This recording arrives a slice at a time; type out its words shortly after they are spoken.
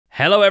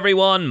Hello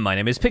everyone, my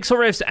name is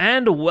Pixlriffs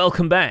and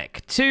welcome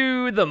back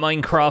to the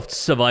Minecraft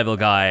Survival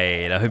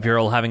Guide. I hope you're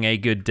all having a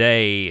good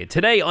day.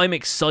 Today I'm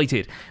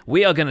excited.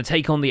 We are going to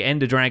take on the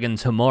Ender Dragon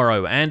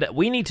tomorrow and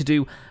we need to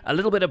do a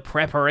little bit of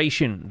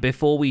preparation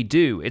before we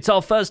do. It's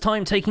our first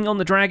time taking on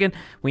the dragon.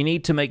 We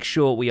need to make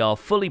sure we are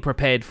fully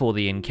prepared for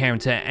the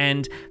encounter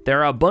and there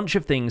are a bunch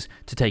of things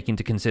to take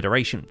into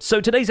consideration.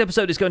 So today's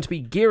episode is going to be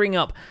gearing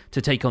up to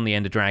take on the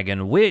Ender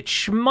Dragon,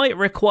 which might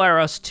require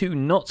us to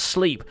not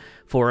sleep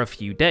for a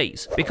few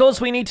days, because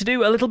we need to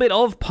do a little bit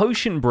of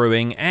potion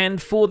brewing,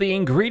 and for the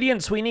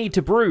ingredients we need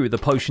to brew the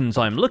potions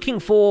I'm looking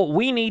for,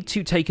 we need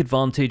to take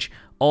advantage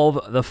of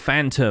the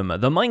Phantom,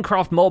 the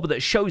Minecraft mob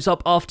that shows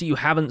up after you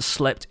haven't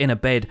slept in a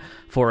bed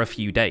for a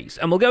few days.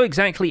 And we'll go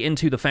exactly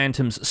into the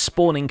Phantom's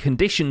spawning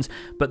conditions,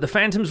 but the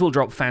Phantoms will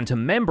drop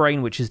Phantom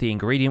Membrane, which is the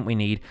ingredient we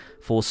need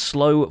for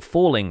slow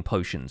falling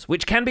potions,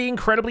 which can be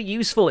incredibly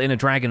useful in a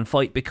dragon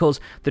fight because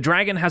the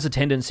dragon has a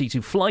tendency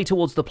to fly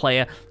towards the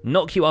player,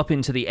 knock you up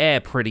into the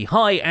air pretty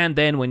high, and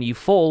then when you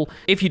fall,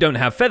 if you don't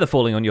have feather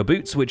falling on your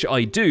boots, which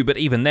I do, but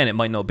even then it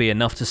might not be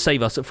enough to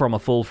save us from a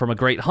fall from a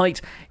great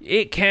height,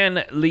 it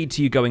can lead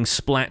to you going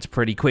splat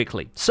pretty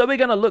quickly. So we're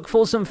going to look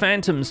for some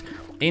Phantoms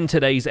in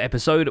today's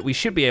episode. We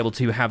should be able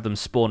to have them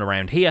spawn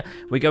around here.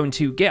 We're going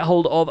to get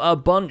hold of a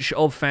bunch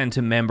of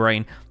Phantom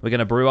Membrane. We're going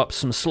to brew up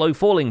some slow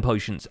falling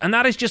potions, and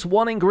that is just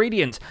one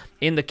ingredient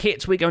in the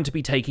kit we're going to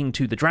be taking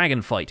to the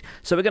dragon fight.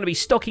 So we're going to be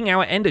stocking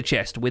our ender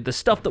chest with the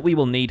stuff that we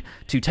will need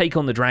to take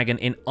on the dragon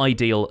in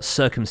ideal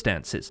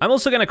circumstances. I'm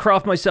also going to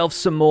craft myself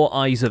some more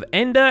Eyes of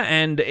Ender,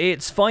 and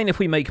it's fine if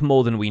we make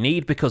more than we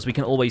need because we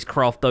can always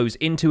craft those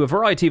into a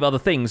variety of other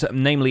things,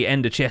 namely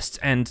ender chests,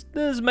 and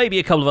there's maybe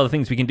a couple of other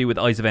things we can do with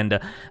Eyes of Ender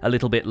a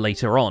little bit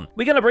later on.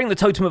 We're going to bring the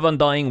Totem of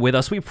Undying with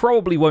us. We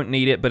probably won't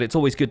need it, but it's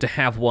always good to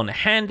have one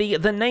handy.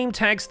 The name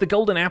tags, the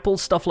golden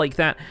apples, stuff like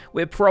that,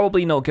 we're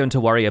probably not going to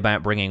worry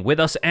about bringing with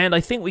us, and I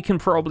think we can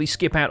probably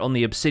skip out on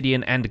the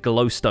obsidian and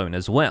glowstone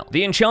as well.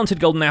 The enchanted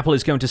golden apple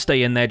is going to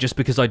stay in there just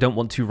because I don't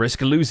want to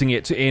risk losing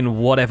it in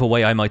whatever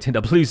way I might end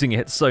up losing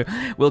it, so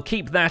we'll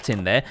keep that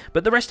in there.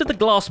 But the rest of the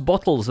glass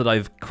bottles that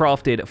I've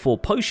crafted for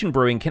potion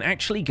brewing can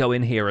actually go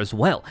in here as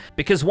well,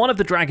 because one of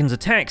the dragon's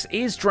attacks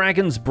is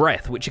Dragon's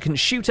Breath, which you can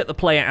shoot at the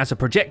player as a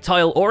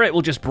projectile, or it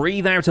will just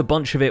breathe out a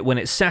bunch of it when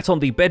it's sat on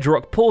the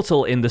bedrock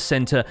portal in the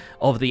center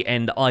of the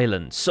End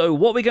Island. So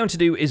what we're going to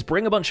do is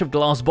bring a bunch of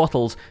glass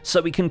bottles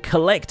so we can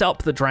collect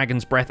up the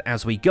Dragon's Breath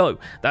as we go.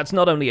 That's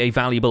not only a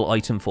valuable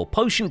item for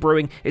potion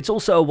brewing, it's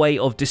also a way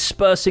of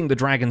dispersing the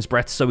Dragon's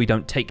Breath so we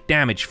don't take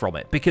damage from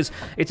it, because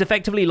it's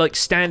effectively like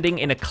standing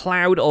in a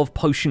cloud of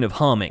potion of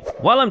harming.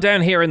 While I'm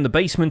down here in the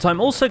basement, I'm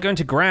also going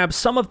to grab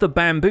some of the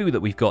bamboo that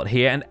we've got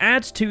here and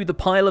add to the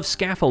pile of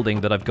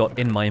scaffolding that I've got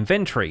in my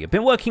inventory. I've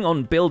been working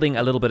on building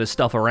a little bit of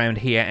stuff around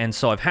here, and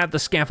so I've had the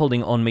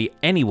scaffolding on me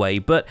anyway,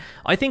 but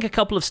I think a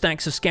couple of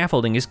stacks of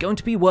scaffolding is going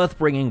to be worth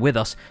bringing with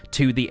us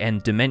to the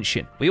end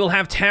dimension. We will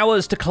have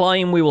towers to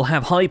climb, we will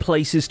have high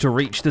places to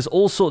reach, there's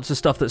all sorts of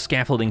stuff that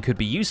scaffolding could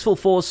be useful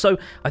for, so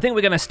I think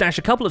we're going to stash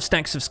a couple of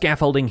stacks of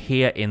scaffolding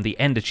here in the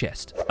ender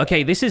chest.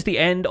 Okay, this is the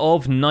end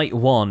of night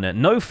 1.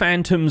 No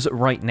Phantoms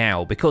right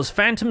now, because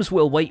Phantoms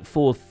will wait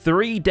for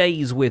 3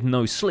 days with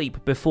no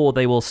sleep before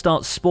they will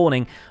start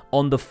spawning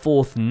on the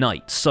 4th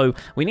night, so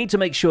we need to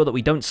make sure that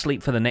we don't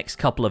sleep for the next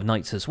couple of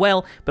nights as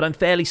well, but I'm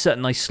fairly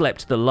certain I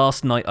slept the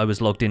last night I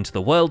was logged into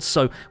the world,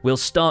 so we'll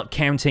start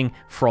counting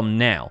from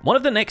now. One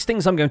of the next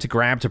things I'm going to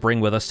grab to bring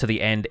with us to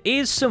the end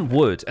is some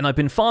wood, and I've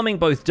been farming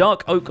both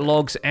dark oak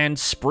logs and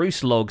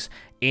spruce logs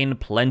in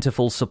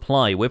plentiful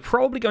supply. We're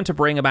probably going to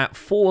bring about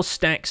 4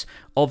 stacks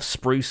of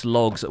spruce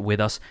logs with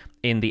us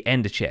in the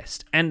ender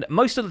chest. And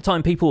most of the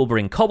time people will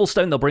bring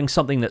cobblestone, they'll bring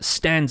something that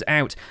stands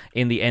out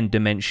in the end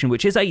dimension,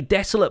 which is a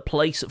desolate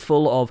place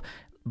full of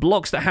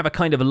blocks that have a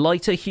kind of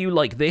lighter hue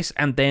like this,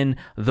 and then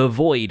the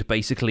void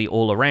basically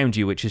all around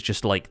you, which is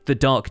just like the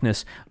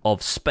darkness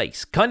of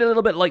space. Kind of a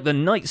little bit like the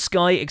night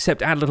sky,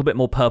 except add a little bit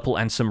more purple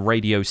and some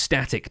radio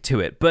static to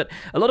it. But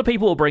a lot of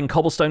people will bring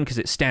cobblestone because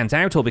it stands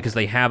out or because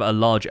they have a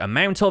large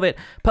amount of it.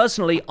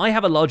 Personally, I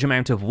have a large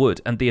amount of wood,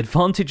 and the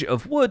advantage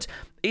of wood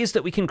is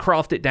that we can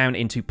craft it down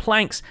into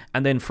planks,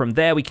 and then from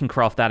there we can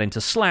craft that into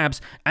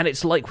slabs, and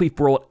it's like we've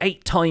brought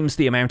 8 times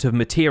the amount of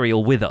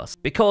material with us.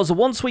 Because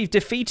once we've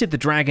defeated the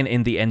dragon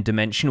in the end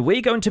dimension,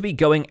 we're going to be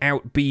going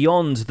out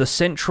beyond the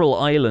central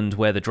island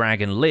where the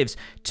dragon lives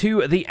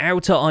to the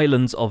outer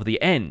islands of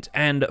the end,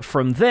 and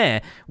from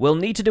there we'll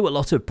need to do a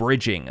lot of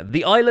bridging.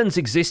 The islands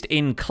exist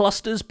in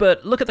clusters,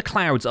 but look at the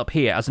clouds up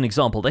here as an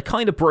example. They're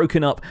kind of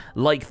broken up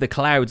like the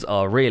clouds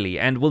are really,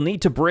 and we'll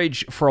need to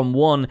bridge from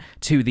one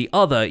to the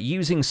other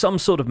using some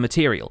sort of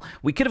material.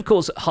 We could of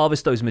course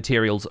harvest those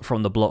materials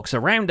from the blocks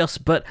around us,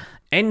 but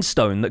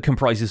endstone that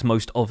comprises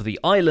most of the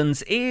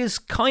islands is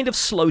kind of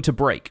slow to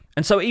break.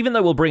 And so even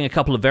though we'll bring a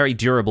couple of very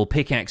durable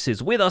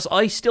pickaxes with us,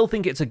 I still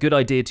think it's a good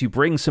idea to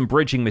bring some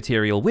bridging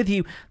material with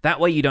you.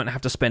 That way you don't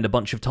have to spend a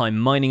bunch of time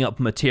mining up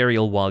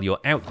material while you're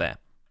out there.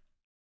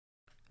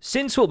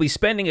 Since we'll be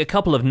spending a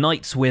couple of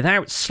nights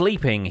without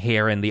sleeping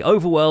here in the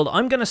overworld,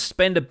 I'm going to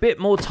spend a bit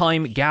more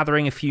time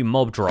gathering a few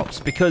mob drops,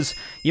 because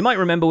you might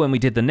remember when we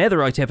did the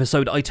netherite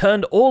episode, I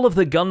turned all of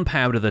the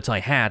gunpowder that I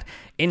had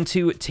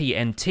into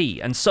TNT,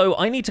 and so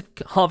I need to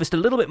harvest a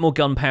little bit more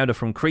gunpowder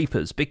from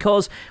creepers,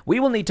 because we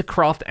will need to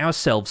craft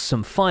ourselves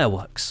some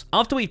fireworks.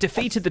 After we've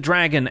defeated the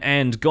dragon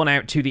and gone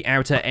out to the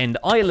outer End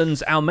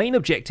Islands, our main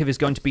objective is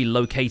going to be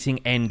locating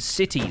End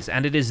Cities,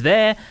 and it is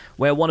there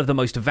where one of the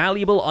most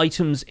valuable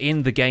items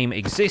in the game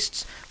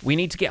exists. We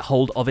need to get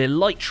hold of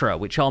Elytra,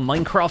 which are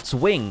Minecraft's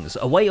wings,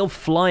 a way of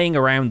flying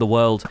around the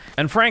world,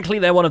 and frankly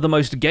they're one of the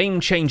most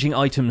game-changing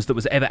items that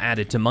was ever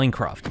added to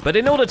Minecraft. But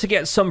in order to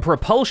get some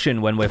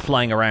propulsion when we're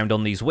flying around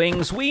on these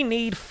wings, we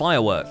need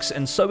fireworks,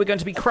 and so we're going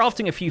to be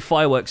crafting a few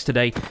fireworks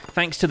today,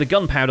 thanks to the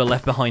gunpowder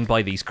left behind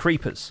by these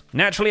creepers.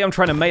 Naturally, I'm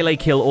trying to melee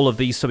kill all of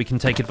these so we can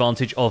take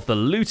advantage of the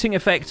looting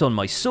effect on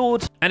my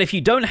sword, and if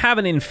you don't have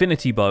an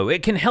infinity bow,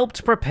 it can help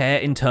to prepare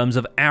in terms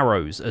of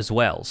arrows as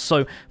well,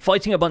 so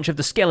fighting a bunch of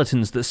the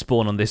skeletons that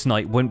spawn on this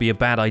night won't be a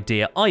bad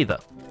idea either.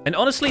 And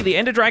honestly, the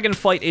Ender Dragon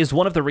fight is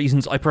one of the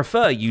reasons I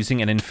prefer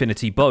using an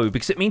infinity bow,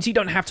 because it means you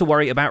don't have to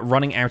worry about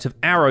running out of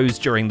arrows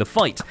during the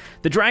fight.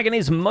 The dragon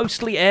is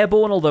mostly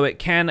airborne, although it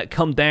can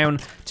come down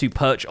to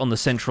perch on the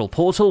central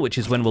portal, which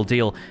is when we'll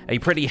deal a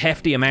pretty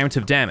hefty amount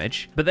of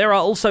damage. But there are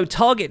also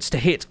targets to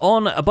hit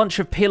on a bunch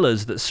of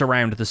pillars that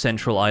surround the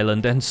central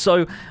island, and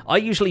so I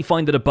usually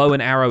find that a bow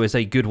and arrow is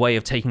a good way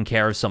of taking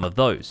care of some of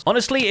those.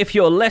 Honestly, if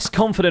you're less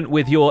confident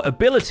with your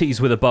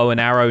abilities with a bow and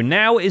arrow,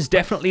 now is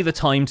definitely the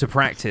time to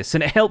practice,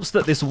 and it helps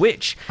that this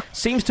witch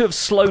seems to have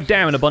slowed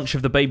down a bunch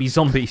of the baby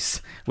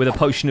zombies with a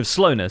potion of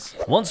slowness.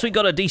 Once we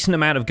got a decent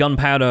amount of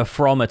gunpowder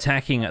from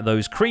attacking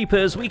those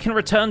creepers, we can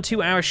return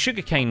to our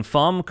sugarcane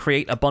farm,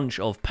 create a bunch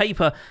of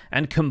paper,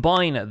 and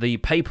combine the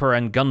paper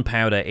and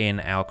gunpowder in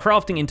our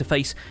crafting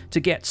interface to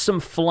get some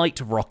flight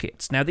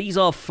rockets. Now these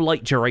are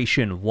flight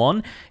duration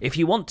 1. If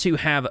you want to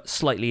have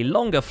slightly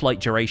longer flight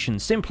duration,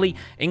 simply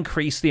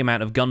increase the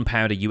amount of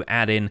gunpowder you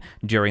add in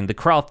during the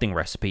crafting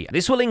recipe.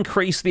 This will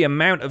increase the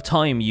amount of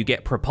time you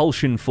get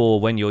propulsion for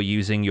when you're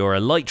using your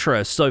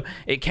Elytra, so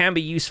it can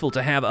be useful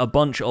to have a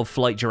bunch of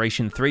flight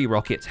duration 3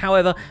 rockets.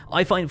 However,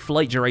 I find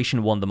flight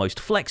duration 1 the most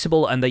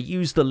flexible, and they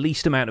use the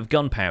least amount of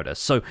gunpowder,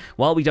 so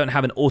while we don't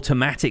have an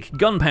automatic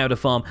gunpowder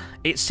farm,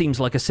 it seems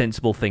like a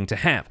sensible thing to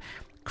have.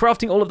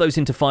 Crafting all of those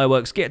into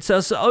fireworks gets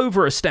us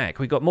over a stack.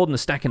 We've got more than a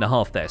stack and a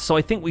half there, so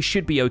I think we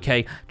should be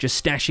okay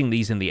just stashing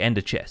these in the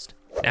ender chest.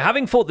 Now,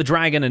 having fought the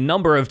dragon a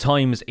number of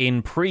times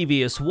in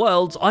previous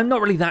worlds, I'm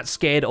not really that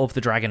scared of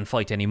the dragon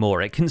fight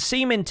anymore. It can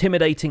seem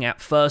intimidating at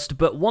first,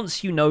 but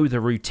once you know the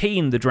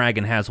routine the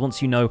dragon has,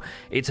 once you know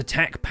its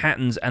attack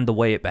patterns and the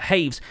way it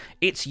behaves,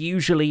 it's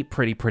usually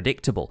pretty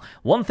predictable.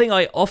 One thing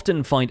I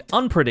often find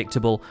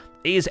unpredictable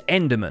is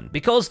Enderman,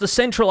 because the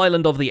central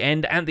island of the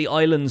End and the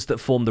islands that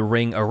form the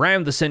ring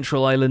around the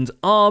central island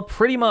are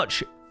pretty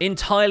much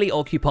entirely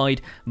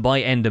occupied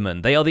by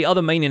Endermen. They are the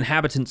other main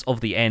inhabitants of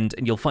the End,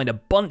 and you'll find a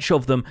bunch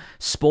of them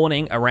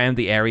spawning around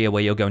the area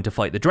where you're going to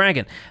fight the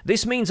dragon.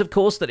 This means, of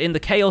course, that in the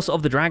chaos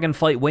of the dragon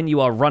fight, when you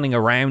are running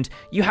around,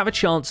 you have a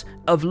chance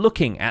of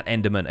looking at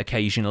Endermen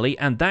occasionally,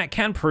 and that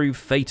can prove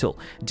fatal.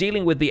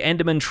 Dealing with the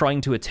Endermen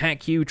trying to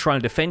attack you, trying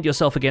to defend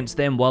yourself against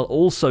them, while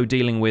also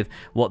dealing with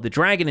what the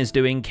dragon is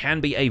doing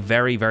can be a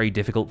very, very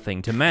difficult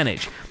thing to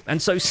manage.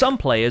 And so some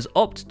players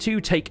opt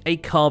to take a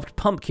carved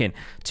pumpkin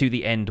to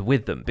the End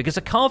with them, because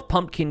a carved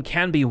pumpkin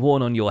can be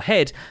worn on your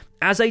head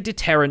as a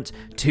deterrent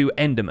to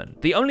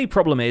Enderman. The only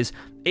problem is,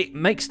 it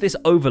makes this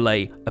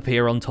overlay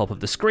appear on top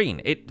of the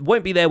screen. It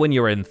won't be there when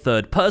you're in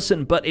third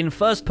person, but in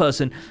first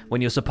person,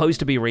 when you're supposed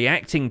to be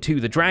reacting to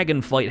the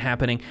dragon fight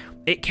happening,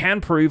 it can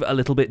prove a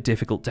little bit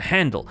difficult to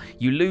handle.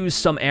 You lose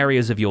some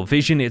areas of your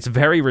vision. It's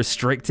very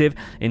restrictive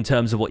in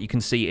terms of what you can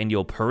see in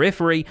your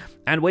periphery,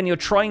 and when you're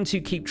trying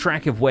to keep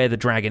track of where the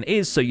dragon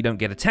is so you don't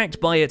get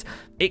attacked by it,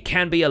 it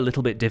can be a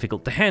little bit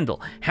difficult to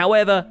handle.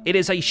 However, it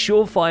is a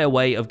surefire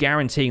way of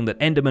guaranteeing that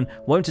Endermen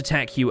won't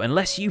attack you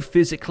unless you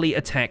physically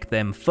attack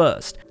them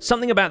first.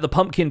 Something about the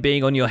pumpkin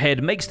being on your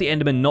head makes the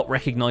Enderman not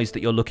recognize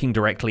that you're looking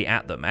directly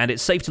at them, and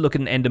it's safe to look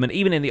at an Enderman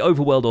even in the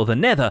overworld or the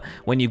nether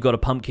when you've got a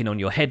pumpkin on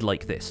your head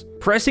like this.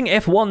 Pressing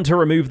F1 to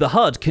remove the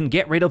HUD can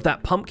get rid of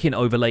that pumpkin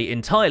overlay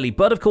entirely,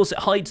 but of course it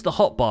hides the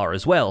hotbar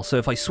as well, so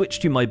if I switch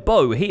to my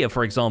bow here,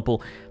 for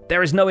example,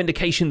 there is no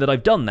indication that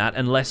I've done that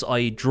unless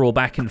I draw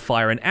back and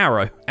fire an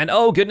arrow. And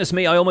oh goodness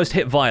me, I almost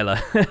hit Viola.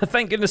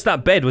 Thank goodness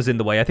that bed was in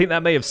the way. I think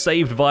that may have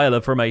saved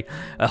Viola from a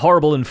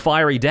horrible and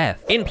fiery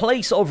death. In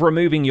place of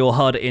removing your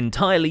HUD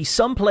entirely,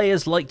 some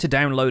players like to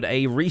download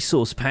a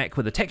resource pack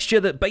with a texture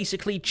that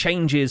basically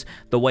changes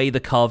the way the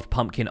carved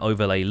pumpkin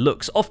overlay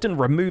looks, often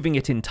removing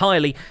it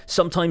entirely,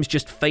 sometimes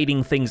just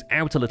fading things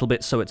out a little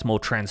bit so it's more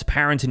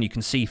transparent and you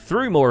can see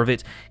through more of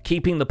it,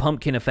 keeping the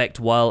pumpkin effect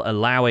while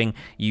allowing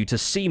you to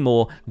see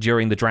more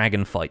during the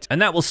dragon fight,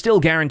 and that will still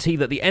guarantee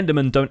that the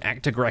Endermen don't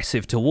act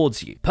aggressive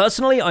towards you.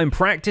 Personally, I'm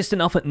practiced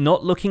enough at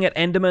not looking at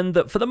Endermen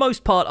that for the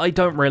most part I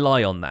don't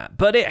rely on that,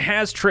 but it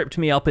has tripped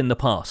me up in the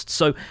past,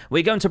 so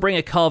we're going to bring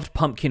a carved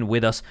pumpkin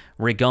with us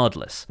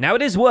regardless. Now,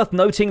 it is worth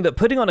noting that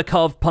putting on a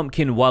carved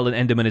pumpkin while an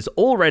Enderman is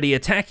already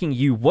attacking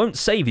you won't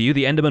save you.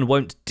 The Enderman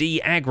won't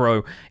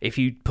de-aggro if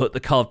you put the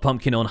carved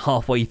pumpkin on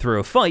halfway through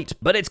a fight,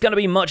 but it's going to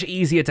be much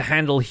easier to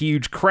handle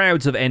huge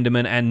crowds of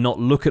Endermen and not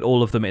look at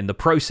all of them in the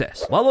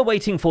process. While we're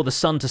waiting for the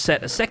sun to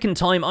set a second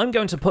time, I'm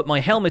going to put my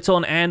helmet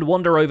on and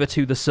wander over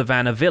to the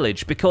Savannah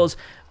village, because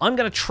I'm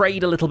going to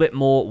trade a little bit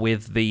more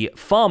with the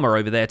farmer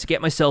over there to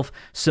get myself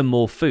some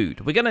more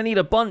food. We're going to need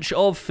a bunch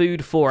of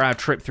food for our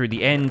trip through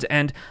the end,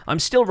 and I'm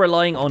still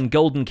relying on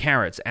golden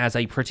carrots as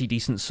a pretty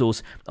decent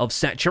source of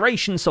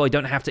saturation so I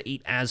don't have to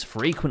eat as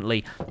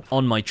frequently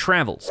on my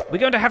travels. We're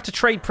going to have to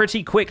trade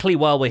pretty quickly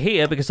while we're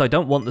here because I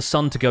don't want the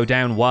sun to go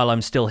down while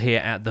I'm still here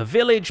at the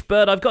village,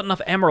 but I've got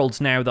enough emeralds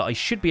now that I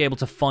should be able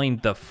to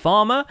find the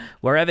farmer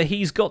wherever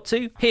he's got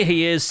to. Here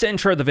he is,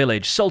 center of the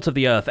village, salt of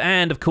the earth,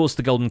 and of course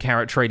the golden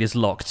carrot trade is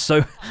locked,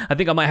 so I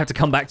think I might have to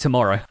come back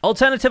tomorrow.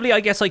 Alternatively, I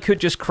guess I could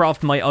just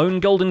craft my own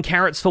golden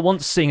carrots for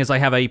once, seeing as I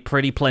have a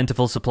pretty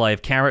plentiful supply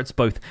of carrots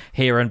both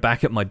here and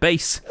back at my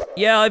base.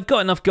 Yeah, I've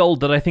got enough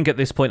gold that I think at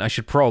this point I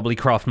should probably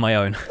craft my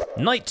own.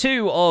 Night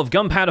 2 of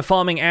gunpowder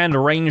farming and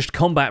ranged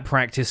combat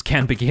practice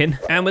can begin,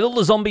 and with all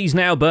the zombies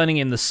now burning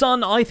in the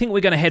sun, I think we're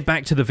going to head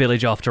back to the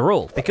village after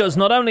all, because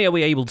not only are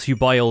we able to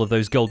buy all of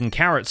those golden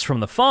carrots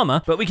from the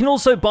farmer, but we can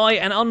also buy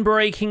an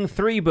Unbreaking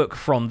 3 book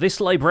from this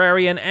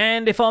librarian,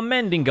 and if our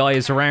mending guy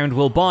is around,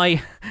 we'll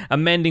buy a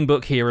mending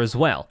book here as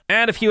well,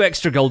 and a few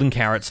extra golden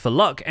carrots for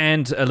luck,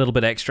 and a little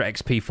bit extra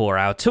XP for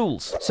our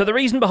tools. So the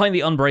reason behind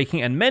the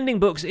Unbreaking and mending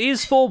books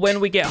is for when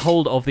we get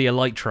hold of the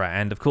Elytra,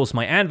 and of course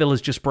my anvil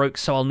has just broke,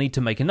 so I'll need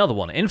to make another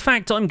one. In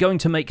fact, I'm going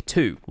to make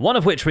 2, one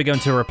of which we're going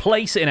to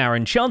replace in our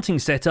enchanting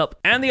setup,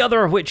 and the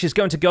other of which is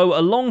going to go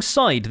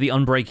alongside the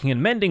Unbreaking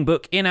and mending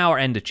book in our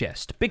ender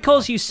chest,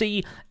 because you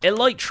see,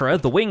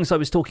 Elytra, the wings I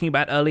was talking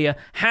about earlier,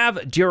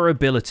 have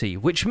durability,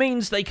 which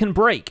means they can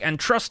break, and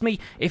trust me,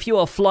 if you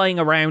are flying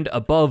around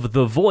above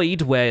the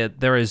void where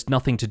there is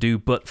nothing to do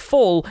but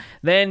fall,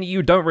 then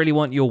you don't really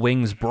want your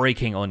wings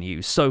breaking on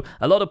you. So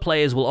a lot of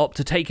players will opt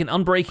to take an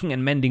Unbreaking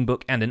and mending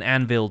book and an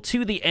anvil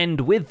to the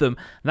end with them.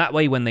 That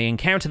way when they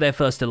encounter their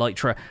first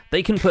Elytra,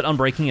 they can put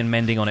Unbreaking and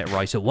mending on it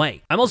right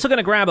away. I'm also going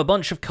to grab a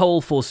bunch of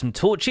coal for some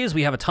torches.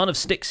 We have a ton of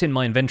sticks in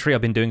my inventory.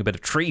 I've been doing a bit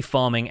of tree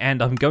farming,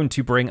 and I'm going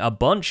to bring a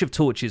bunch of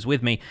torches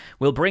with me.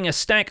 We'll bring a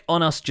stack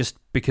on us just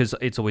because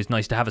it's always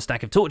nice to have a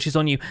stack of torches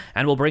on you,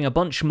 and we'll bring a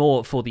bunch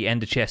more for the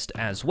ender chest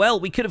as well.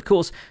 We could, of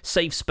course,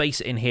 save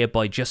space in here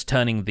by just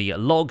turning the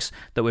logs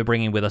that we're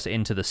bringing with us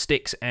into the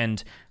sticks,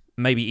 and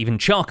maybe even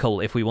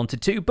charcoal if we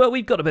wanted to, but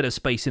we've got a bit of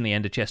space in the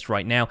ender chest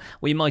right now.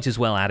 We might as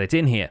well add it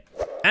in here.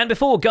 And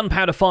before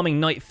gunpowder farming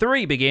night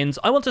 3 begins,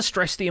 I want to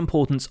stress the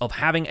importance of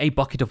having a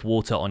bucket of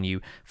water on you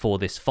for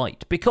this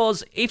fight,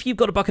 because if you've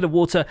got a bucket of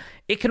water,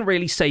 it can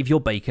really save your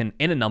bacon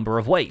in a number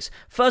of ways.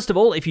 First of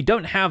all, if you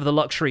don't have the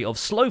luxury of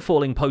slow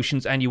falling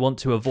potions and you want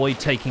to avoid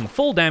taking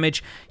full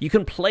damage, you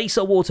can place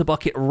a water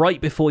bucket right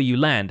before you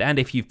land, and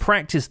if you've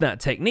practiced that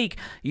technique,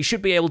 you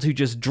should be able to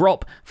just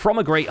drop from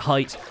a great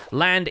height,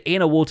 land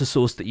in a water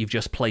source that you've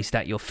just placed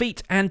at your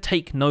feet, and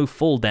take no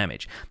fall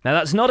damage. Now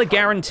that's not a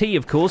guarantee,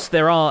 of course.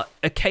 There are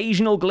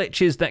occasional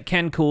glitches that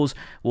can cause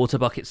water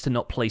buckets to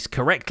not place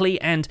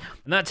correctly, and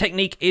that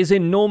technique is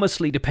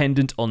enormously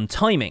dependent on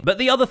timing. But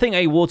the other thing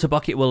a water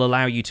bucket will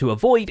allow you to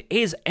avoid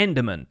is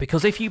Enderman,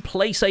 because if you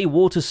place a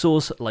water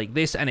source like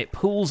this and it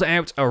pools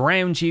out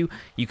around you,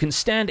 you can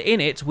stand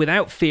in it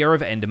without fear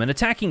of Enderman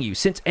attacking you,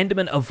 since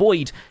Enderman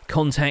avoid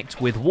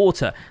contact with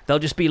water. They'll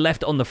just be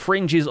left on the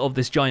fringes of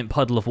this giant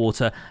puddle of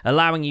water,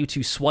 allowing you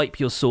to swipe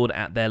your sword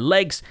at their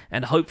legs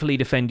and hopefully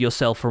defend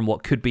yourself from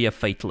what could be a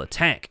fatal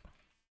attack.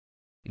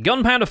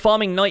 Gunpowder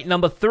farming night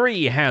number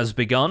 3 has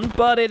begun,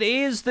 but it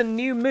is the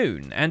new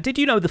moon, and did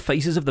you know the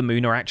phases of the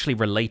moon are actually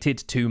related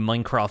to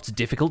Minecraft's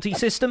difficulty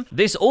system?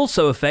 This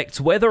also affects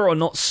whether or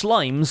not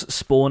slimes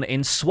spawn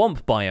in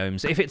swamp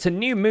biomes. If it's a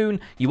new moon,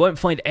 you won't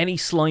find any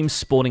slimes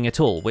spawning at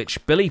all,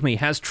 which, believe me,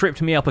 has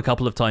tripped me up a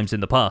couple of times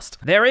in the past.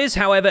 There is,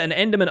 however, an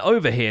Enderman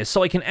over here,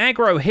 so I can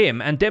aggro him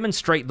and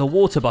demonstrate the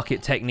water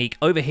bucket technique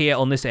over here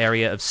on this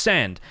area of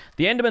sand.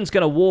 The Enderman's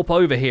going to warp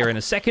over here in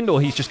a second, or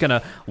he's just going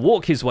to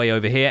walk his way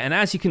over here, and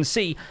as you can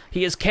see,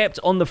 he is kept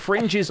on the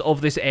fringes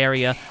of this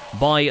area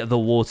by the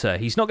water.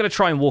 He's not going to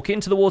try and walk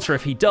into the water.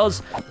 If he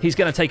does, he's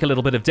going to take a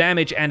little bit of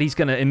damage, and he's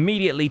going to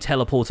immediately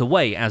teleport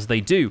away, as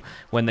they do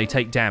when they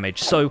take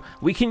damage. So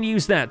we can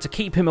use that to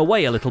keep him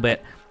away a little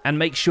bit, and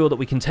make sure that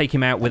we can take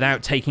him out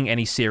without taking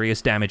any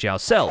serious damage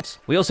ourselves.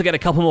 We also get a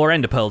couple more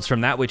ender pearls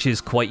from that, which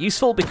is quite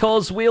useful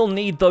because we'll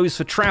need those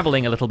for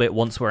traveling a little bit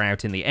once we're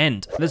out in the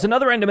end. There's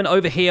another enderman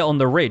over here on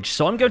the ridge,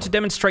 so I'm going to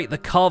demonstrate the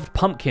carved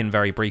pumpkin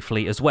very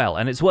briefly as well,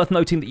 and it's worth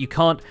noting that you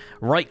can't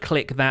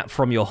right-click that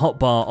from your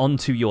hotbar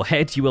onto your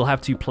head. You will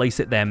have to place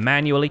it there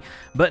manually,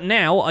 but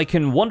now I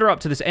can wander up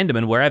to this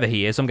enderman wherever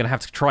he is. I'm going to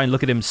have to try and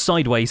look at him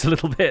sideways a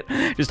little bit,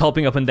 just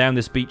hopping up and down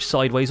this beach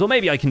sideways, or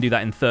maybe I can do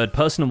that in third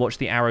person and watch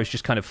the arrows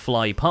just kind of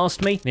fly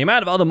past me. The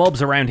amount of other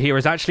mobs around here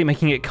is actually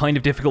making it kind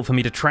of difficult for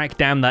me to track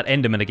down that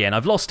enderman again.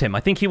 I've lost him. I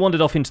think he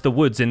wandered off into the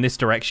woods in this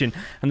direction,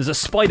 and there's a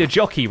spider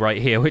jockey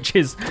right here, which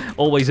is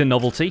always a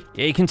novelty.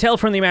 You can tell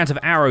from the amount of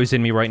arrows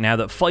in me right now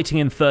that fighting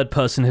in third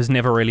person has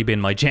never really been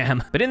my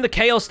jam. But in the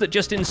chaos that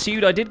just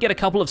ensued, I did get a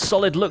couple of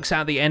solid looks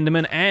at the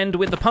enderman, and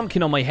with the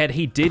pumpkin on my head,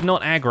 he did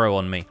not aggro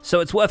on me. So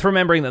it's worth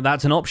remembering that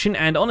that's an option,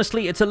 and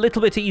honestly, it's a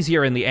little bit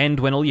easier in the end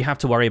when all you have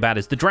to worry about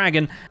is the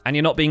dragon, and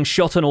you're not being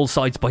shot on all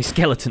sides by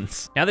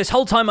skeletons. Now, this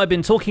whole time I've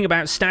been talking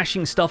about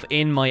stashing stuff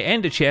in my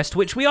ender chest,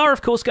 which we are,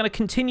 of course, going to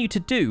continue to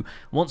do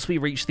once we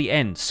reach the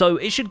end. So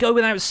it should go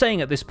without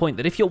saying at this point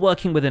that if you're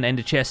working with an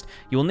ender chest,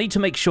 you will need to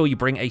make sure you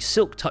bring a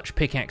silk touch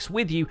pickaxe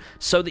with you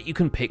so that you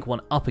can pick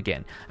one up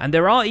again. And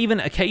there are even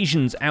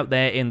occasions out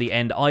there in the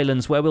End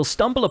Islands where we'll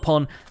stumble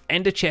upon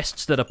ender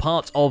chests that are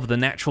part of the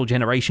natural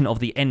generation of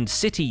the End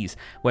Cities,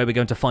 where we're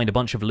going to find a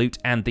bunch of loot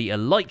and the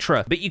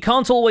Elytra. But you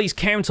can't always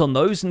count on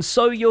those, and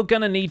so you're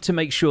going to need to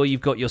make sure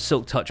you've got your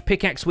silk touch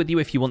pickaxe with you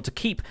if you want to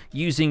keep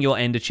using your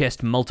ender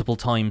chest multiple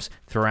times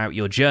throughout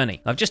your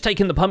journey. I've just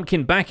taken the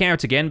pumpkin back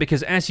out again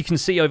because, as you can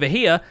see over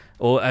here,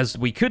 or as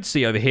we could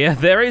see over here,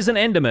 there is an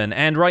enderman,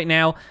 and right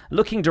now,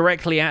 looking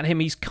directly at him,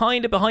 he's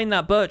kind of behind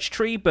that birch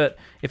tree, but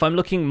if I'm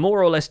looking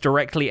more or less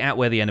directly at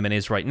where the enderman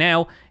is right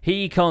now,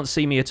 he can't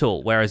see me at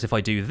all, whereas if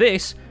I do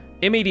this,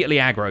 immediately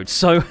aggroed.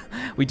 So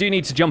we do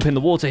need to jump in the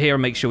water here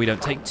and make sure we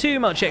don't take too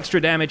much extra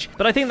damage,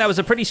 but I think that was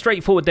a pretty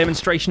straightforward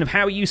demonstration of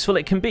how useful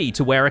it can be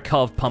to wear a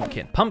carved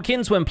pumpkin.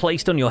 Pumpkins, when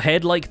placed on your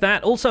head like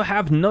that, also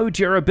have no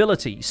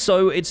durability,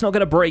 so it's not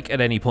going to break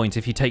at any point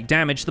if you take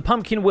damage. The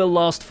pumpkin will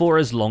last for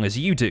as long as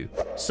you do.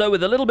 So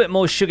with a little bit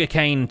more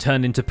sugarcane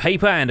turned into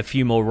paper and a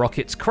few more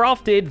rockets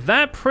crafted,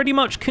 that pretty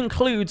much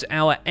concludes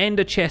our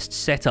ender chest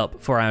setup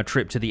for our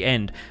trip to the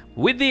end,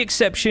 with the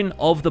exception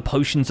of the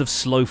potions of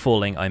slow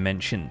falling I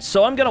mentioned.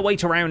 So I'm going to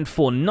wait around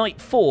for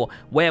night 4,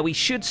 where we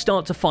should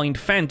start to find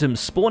phantoms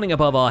spawning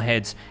above our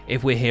heads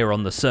if we're here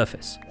on the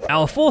surface.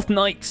 Our 4th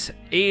night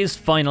is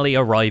finally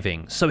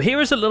arriving. So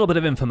here is a little bit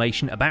of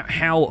information about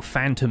how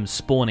phantom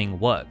spawning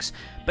works.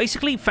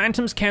 Basically,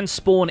 phantoms can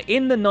spawn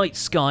in the night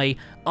sky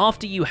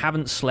after you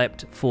haven't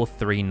slept for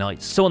 3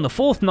 nights. So on the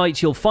 4th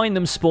night, you'll find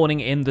them spawning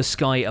in the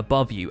sky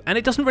above you, and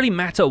it doesn't really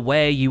matter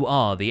where you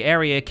are. The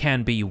area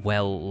can be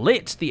well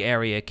lit, the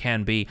area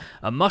can be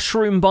a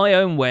mushroom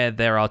biome where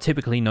there are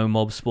typically no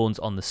mob spawns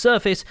on the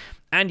surface,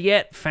 and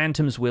yet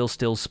phantoms will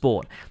still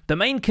spawn. The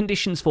main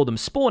conditions for them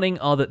spawning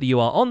are that you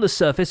are on the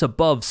surface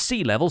above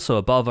sea level, so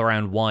above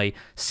around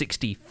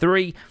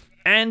Y63,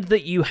 and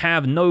that you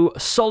have no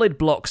solid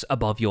blocks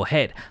above your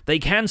head. They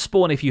can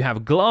spawn if you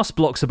have glass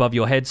blocks above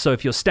your head, so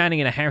if you're standing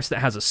in a house that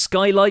has a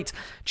skylight,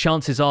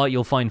 chances are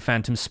you'll find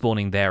phantoms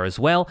spawning there as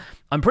well.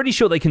 I'm pretty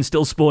sure they can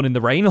still spawn in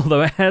the rain,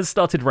 although it has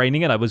started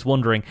raining and I was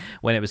wondering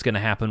when it was going to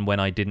happen when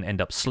I didn't end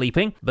up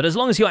sleeping. But as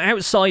long as you're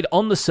outside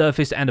on the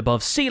surface and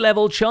above sea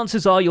level,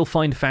 chances are you'll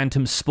find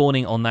phantoms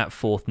spawning on that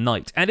 4th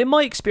night. And in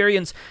my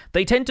experience,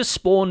 they tend to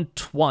spawn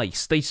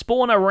twice. They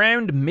spawn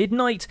around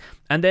midnight,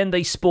 and then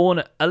they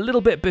spawn a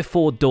little bit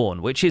before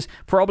dawn, which is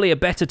probably a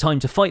better time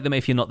to fight them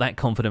if you're not that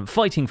confident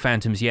fighting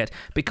phantoms yet,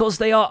 because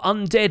they are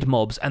undead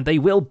mobs and they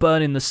will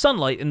burn in the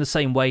sunlight in the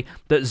same way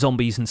that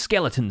zombies and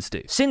skeletons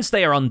do. Since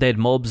they are undead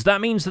mobs, that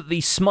means that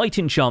the smite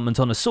enchantment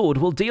on a sword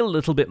will deal a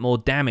little bit more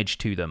damage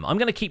to them. I'm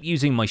going to keep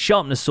using my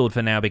sharpness sword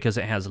for now because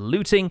it has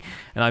looting,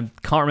 and I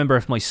can't remember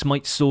if my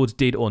smite sword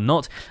did or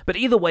not, but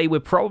either way,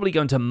 we're probably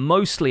going to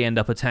mostly end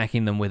up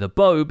attacking them with a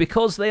bow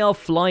because they are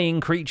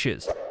flying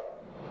creatures.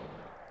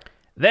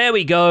 There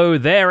we go,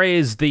 there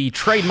is the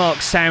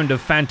trademark sound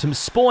of phantoms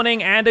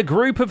spawning, and a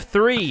group of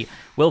 3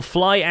 will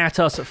fly at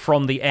us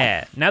from the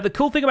air. Now, the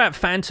cool thing about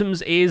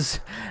phantoms is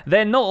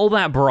they're not all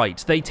that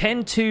bright. They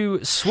tend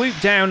to swoop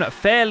down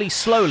fairly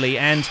slowly,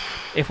 and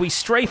if we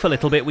strafe a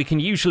little bit, we can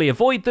usually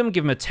avoid them,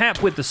 give them a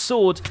tap with the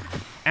sword,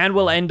 and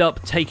we'll end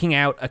up taking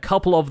out a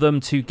couple of them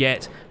to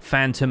get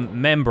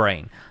phantom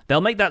membrane. They'll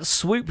make that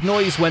swoop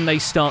noise when they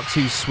start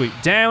to swoop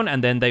down,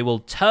 and then they will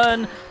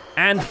turn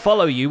and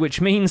follow you,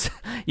 which means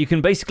you can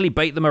basically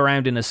bait them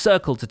around in a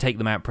circle to take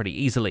them out pretty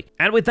easily.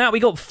 And with that, we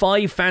got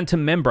 5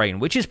 phantom membrane,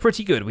 which is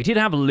pretty good. We did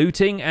have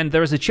looting, and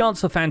there is a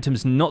chance for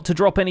phantoms not to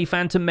drop any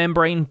phantom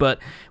membrane, but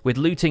with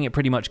looting, it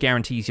pretty much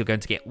guarantees you're going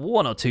to get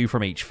 1 or 2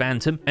 from each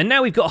phantom. And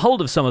now we've got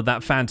hold of some of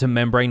that phantom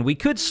membrane, we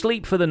could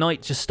sleep for the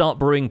night, just start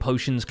brewing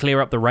potions,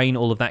 clear up the rain,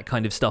 all of that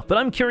kind of stuff. But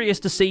I'm curious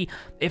to see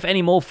if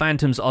any more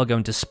phantoms are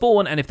going to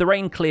spawn, and if the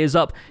rain clears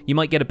up, you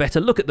might get a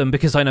better look at them,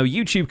 because I know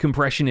YouTube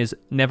compression is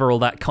never all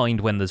that kind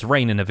kind when there's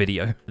rain in a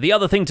video. The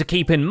other thing to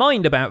keep in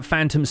mind about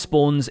phantom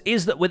spawns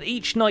is that with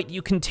each night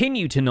you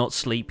continue to not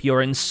sleep,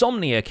 your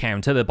insomnia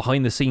counter, the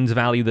behind the scenes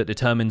value that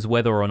determines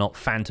whether or not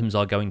phantoms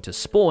are going to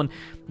spawn,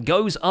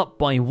 goes up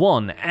by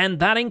 1, and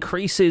that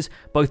increases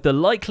both the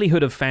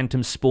likelihood of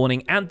phantoms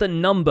spawning and the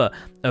number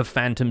of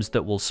phantoms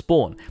that will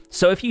spawn.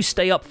 So if you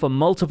stay up for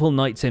multiple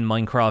nights in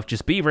Minecraft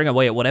just beavering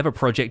away at whatever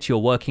project you're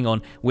working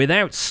on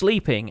without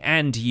sleeping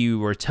and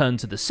you return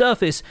to the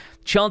surface,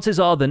 chances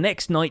are the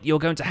next night you're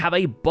going to have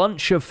a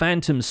bunch of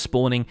phantoms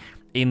spawning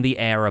in the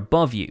air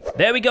above you.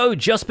 There we go,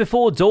 just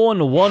before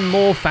dawn, one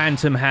more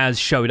phantom has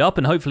showed up,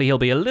 and hopefully he'll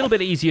be a little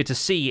bit easier to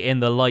see in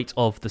the light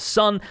of the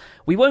sun.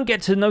 We won't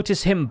get to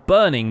notice him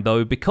burning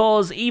though,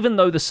 because even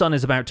though the sun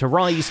is about to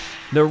rise,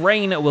 the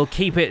rain will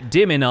keep it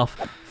dim enough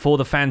for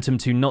the phantom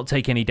to not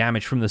take any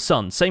damage from the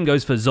sun. Same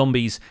goes for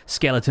zombies,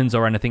 skeletons,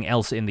 or anything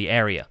else in the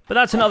area. But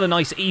that's another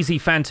nice easy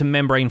phantom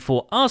membrane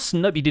for us.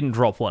 Nope, you didn't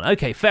drop one.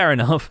 Okay, fair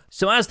enough.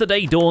 So as the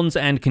day dawns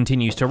and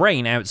continues to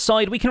rain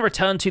outside, we can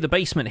return to the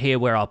basement here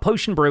where our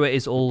potion brewer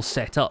is all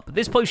set up.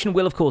 This potion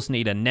will of course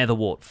need a nether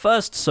wart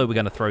first, so we're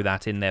going to throw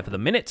that in there for the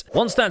minute.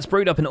 Once that's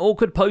brewed up an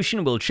awkward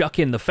potion, we'll chuck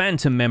in the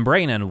phantom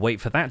membrane and wait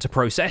for that to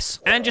process.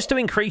 And just to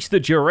increase the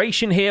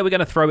duration here, we're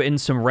going to throw in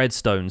some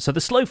redstone. So the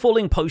slow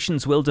falling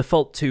potions will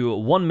default to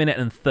 1 minute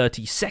and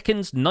 30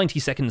 seconds, 90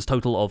 seconds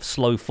total of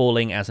slow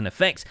falling as an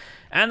effect,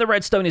 and the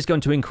redstone is going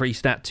to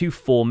increase that to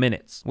 4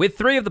 minutes. With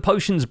 3 of the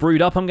potions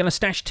brewed up, I'm going to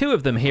stash 2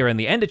 of them here in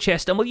the ender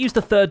chest, and we'll use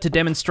the third to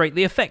demonstrate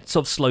the effects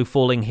of slow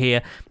falling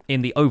here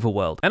in the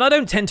overworld. And I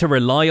don't tend to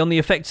rely on the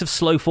effects of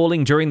slow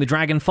falling during the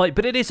dragon fight,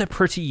 but it is a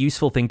pretty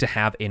useful thing to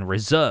have in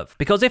reserve.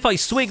 Because if I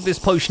swig this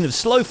potion of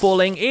slow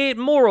falling, it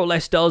more or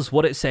less does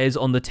what it says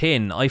on the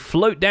tin. I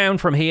float down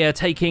from here,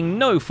 taking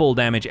no fall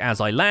damage as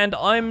I land.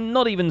 I'm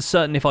not even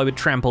certain if I would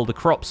trample the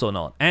crops or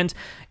not. And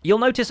you'll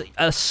notice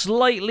a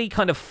slightly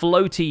kind of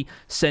floaty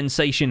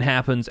sensation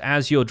happens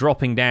as you're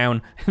dropping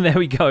down, there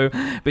we go,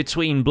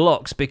 between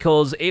blocks,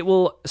 because it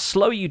will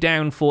slow you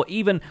down for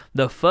even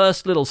the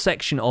first little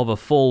section of a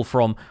fall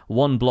from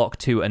one block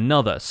to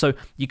another. So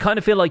you kind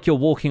of feel like you're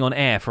walking on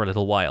air for a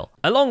little while.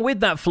 Along with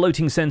that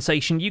floating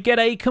sensation, you get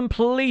a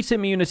complete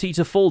immunity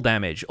to fall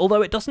damage,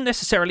 although it doesn't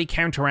necessarily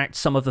counteract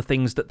some of the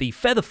things that the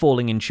feather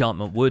falling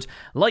enchantment would,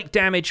 like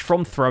damage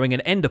from throwing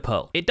an ender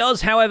pearl. It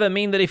does, however,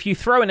 mean that if you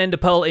throw an ender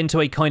pearl into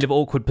a kind of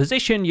awkward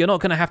position, you're not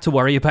going to have to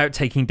worry about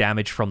taking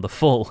damage from the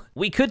fall.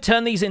 We could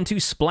turn these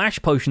into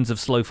splash potions of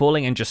slow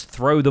falling and just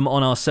throw them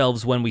on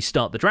ourselves when we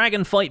start the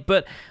dragon fight,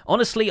 but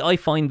honestly, I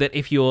find that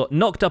if you're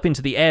knocked up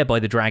into the air by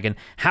the dragon,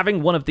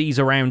 having one of these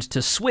around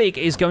to swig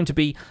is going to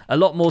be a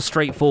lot more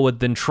straightforward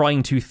than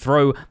trying to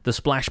throw the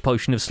splash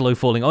potion of slow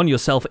falling on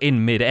yourself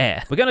in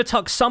mid-air. We're going to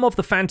tuck some of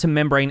the phantom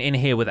membrane in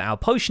here with our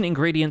potion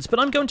ingredients, but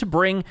I'm going to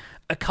bring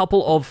a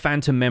couple of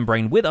phantom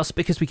membrane with us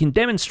because we can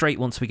demonstrate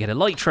once we get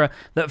elytra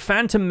that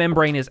phantom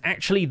membrane is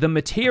actually the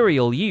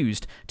material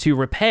used to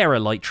repair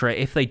elytra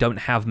if they don't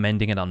have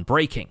mending and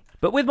unbreaking.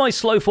 But with my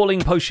slow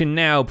falling potion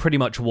now pretty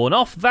much worn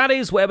off, that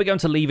is where we're going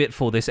to leave it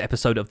for this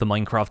episode of the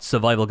Minecraft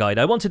Survival Guide.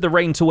 I wanted the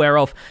rain to wear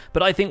off,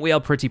 but I think we are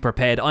pretty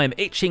prepared. I am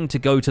itching to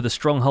go to the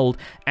stronghold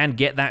and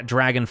get that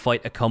dragon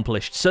fight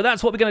accomplished. So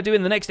that's what we're going to do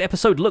in the next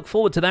episode. Look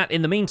forward to that.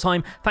 In the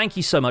meantime, thank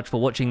you so much for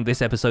watching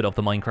this episode of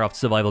the Minecraft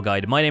Survival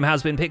Guide. My name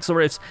has been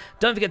Pixlriffs.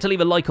 Don't forget to leave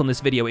a like on this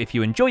video if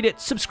you enjoyed it,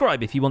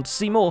 subscribe if you want to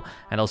see more,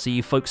 and I'll see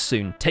you folks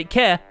soon. Take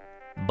care.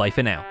 Bye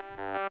for now.